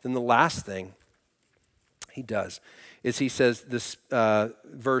power. Then the last thing he does is he says this,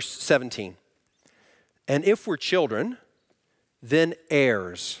 verse 17. And if we're children, then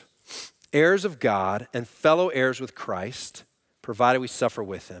heirs, heirs of God and fellow heirs with Christ, provided we suffer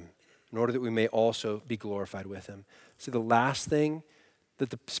with him, in order that we may also be glorified with him. So the last thing that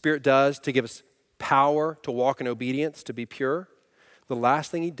the Spirit does to give us power to walk in obedience, to be pure, the last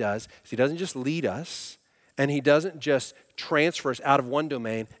thing he does is he doesn't just lead us, and he doesn't just transfer us out of one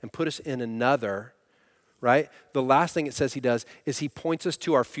domain and put us in another, right? The last thing it says he does is he points us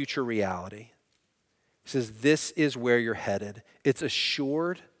to our future reality. He says, this is where you're headed. It's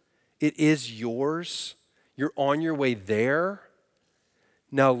assured. It is yours. You're on your way there.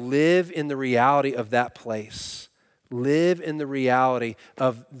 Now live in the reality of that place. Live in the reality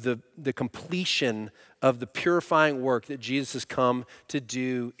of the completion of the purifying work that Jesus has come to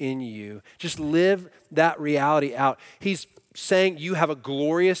do in you. Just live that reality out. He's saying you have a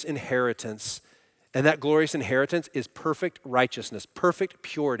glorious inheritance. And that glorious inheritance is perfect righteousness, perfect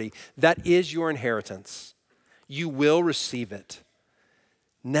purity. That is your inheritance. You will receive it.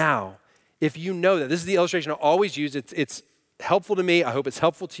 Now, if you know that, this is the illustration I always use. It's helpful to me. I hope it's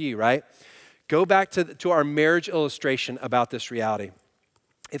helpful to you, right? Go back to our marriage illustration about this reality.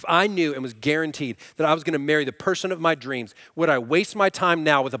 If I knew and was guaranteed that I was going to marry the person of my dreams, would I waste my time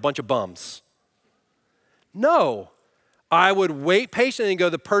now with a bunch of bums? No. I would wait patiently and go,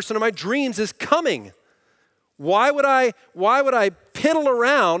 the person of my dreams is coming. Why would I piddle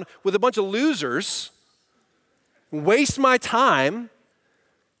around with a bunch of losers, waste my time,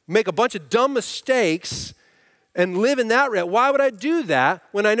 make a bunch of dumb mistakes, and live in that realm? Why would I do that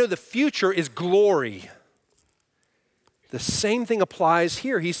when I know the future is glory? The same thing applies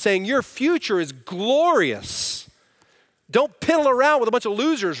here. He's saying your future is glorious. Don't piddle around with a bunch of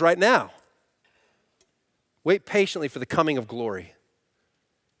losers right now. Wait patiently for the coming of glory.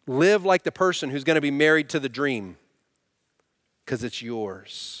 Live like the person who's going to be married to the dream, because it's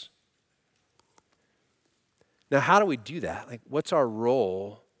yours. Now, how do we do that? Like, what's our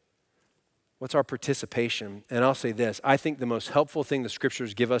role What's our participation? And I'll say this, I think the most helpful thing the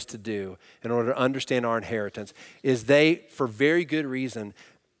scriptures give us to do in order to understand our inheritance is they, for very good reason,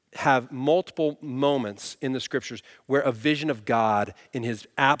 have multiple moments in the scriptures where a vision of God in his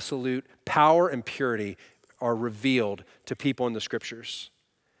absolute power and purity are revealed to people in the scriptures.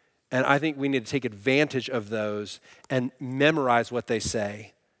 And I think we need to take advantage of those and memorize what they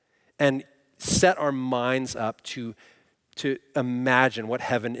say and set our minds up to imagine what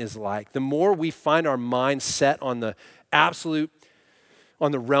heaven is like. The more we find our minds set on the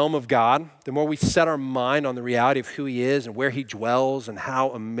realm of God, the more we set our mind on the reality of who he is and where he dwells and how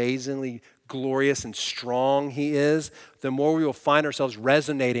amazingly glorious and strong he is, the more we will find ourselves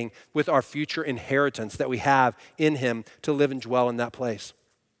resonating with our future inheritance that we have in him to live and dwell in that place.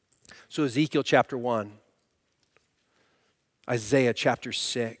 So Ezekiel chapter 1, Isaiah chapter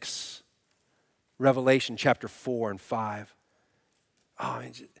 6, Revelation chapter 4 and 5.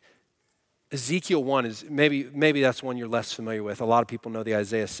 Ezekiel 1 is, maybe that's one you're less familiar with. A lot of people know the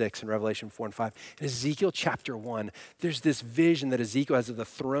Isaiah 6 and Revelation 4 and 5. In Ezekiel chapter 1, there's this vision that Ezekiel has of the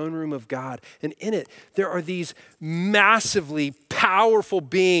throne room of God. And in it, there are these massively powerful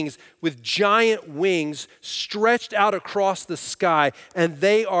beings with giant wings stretched out across the sky. And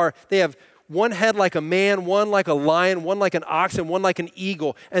they have one head like a man, one like a lion, one like an ox, and one like an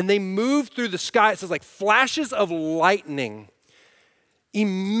eagle. And they move through the sky. It says like flashes of lightning,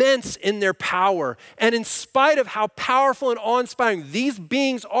 immense in their power. And in spite of how powerful and awe-inspiring these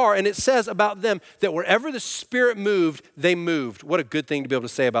beings are, and it says about them that wherever the Spirit moved, they moved. What a good thing to be able to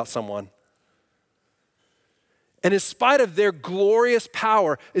say about someone. And in spite of their glorious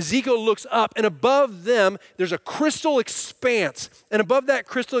power, Ezekiel looks up, and above them, there's a crystal expanse. And above that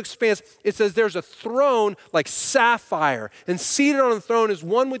crystal expanse, it says there's a throne like sapphire. And seated on the throne is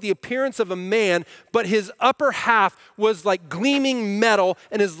one with the appearance of a man, but his upper half was like gleaming metal,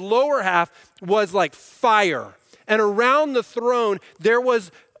 and his lower half was like fire. And around the throne, there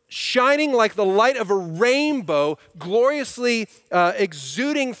was shining like the light of a rainbow, gloriously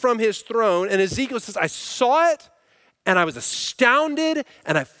exuding from his throne. And Ezekiel says, I saw it, and I was astounded,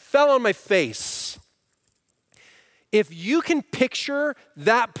 and I fell on my face. If you can picture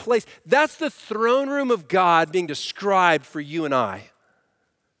that place, that's the throne room of God being described for you and I.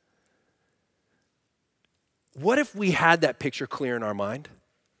 What if we had that picture clear in our mind?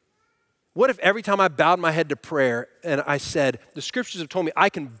 What if every time I bowed my head to prayer and I said, the scriptures have told me I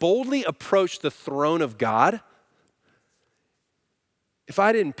can boldly approach the throne of God? If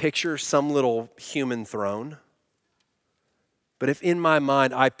I didn't picture some little human throne, but if in my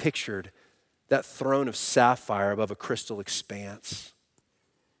mind I pictured that throne of sapphire above a crystal expanse,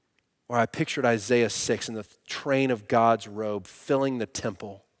 or I pictured Isaiah 6 and the train of God's robe filling the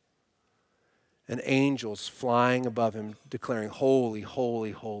temple, and angels flying above him declaring, holy,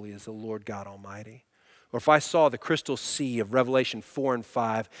 holy, holy is the Lord God Almighty. Or if I saw the crystal sea of Revelation 4 and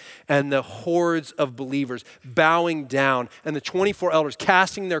 5 and the hordes of believers bowing down and the 24 elders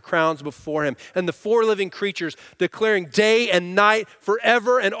casting their crowns before him and the 4 living creatures declaring day and night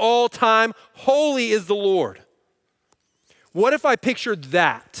forever and all time, holy is the Lord. What if I pictured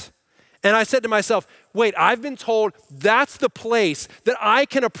that and I said to myself, wait, I've been told that's the place that I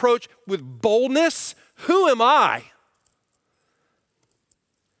can approach with boldness? Who am I?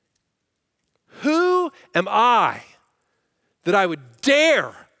 Who am I that I would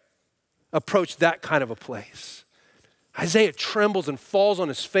dare approach that kind of a place? Isaiah trembles and falls on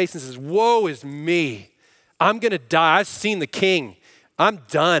his face and says, woe is me. I'm going to die. I've seen the king. I'm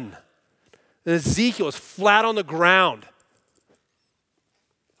done. And Ezekiel is flat on the ground.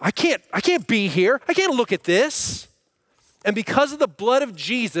 I can't be here. I can't look at this. And because of the blood of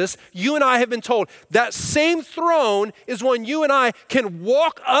Jesus, you and I have been told that same throne is one you and I can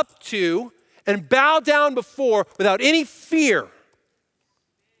walk up to and bow down before without any fear.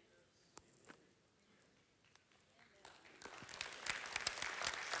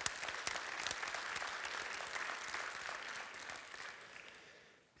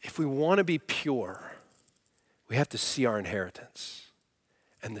 If we want to be pure, we have to see our inheritance.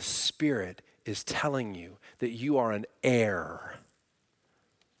 And the Spirit is telling you that you are an heir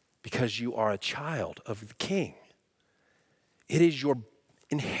because you are a child of the King. It is your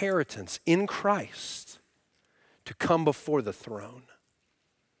inheritance in Christ to come before the throne,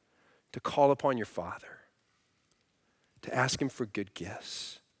 to call upon your Father, to ask him for good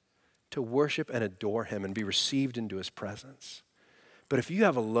gifts, to worship and adore him and be received into his presence. But if you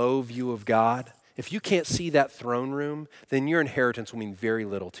have a low view of God, if you can't see that throne room, then your inheritance will mean very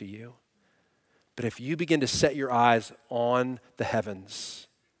little to you. But if you begin to set your eyes on the heavens,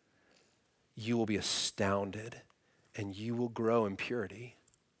 you will be astounded and you will grow in purity.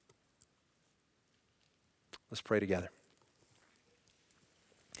 Let's pray together.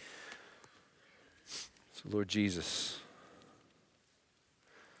 So, Lord Jesus,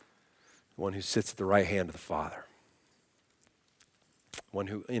 the one who sits at the right hand of the Father, one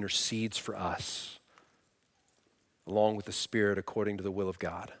who intercedes for us, along with the Spirit according to the will of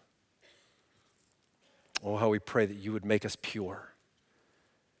God. Oh, how we pray that you would make us pure.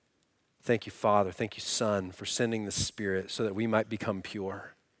 Thank you, Father. Thank you, Son, for sending the Spirit so that we might become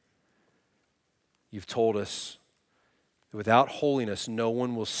pure. You've told us that without holiness, no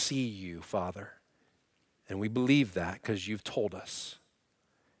one will see you, Father. And we believe that because you've told us.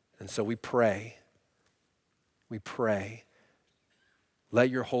 And so we pray, let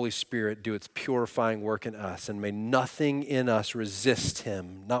your Holy Spirit do its purifying work in us, and may nothing in us resist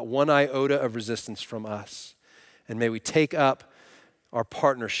him, not one iota of resistance from us. And may we take up our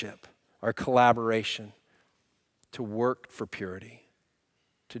partnership, our collaboration to work for purity,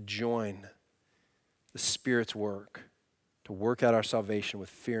 to join the Spirit's work, to work out our salvation with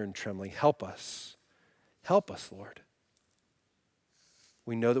fear and trembling. Help us, Lord.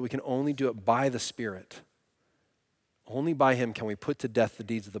 We know that we can only do it by the Spirit. Only by him can we put to death the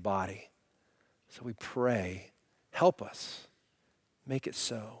deeds of the body. So we pray, help us, make it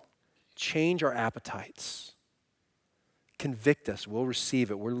so. Change our appetites. Convict us, we'll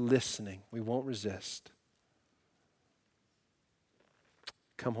receive it. We're listening, we won't resist.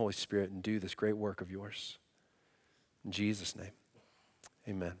 Come, Holy Spirit, and do this great work of yours. In Jesus' name,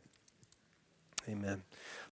 amen. Amen.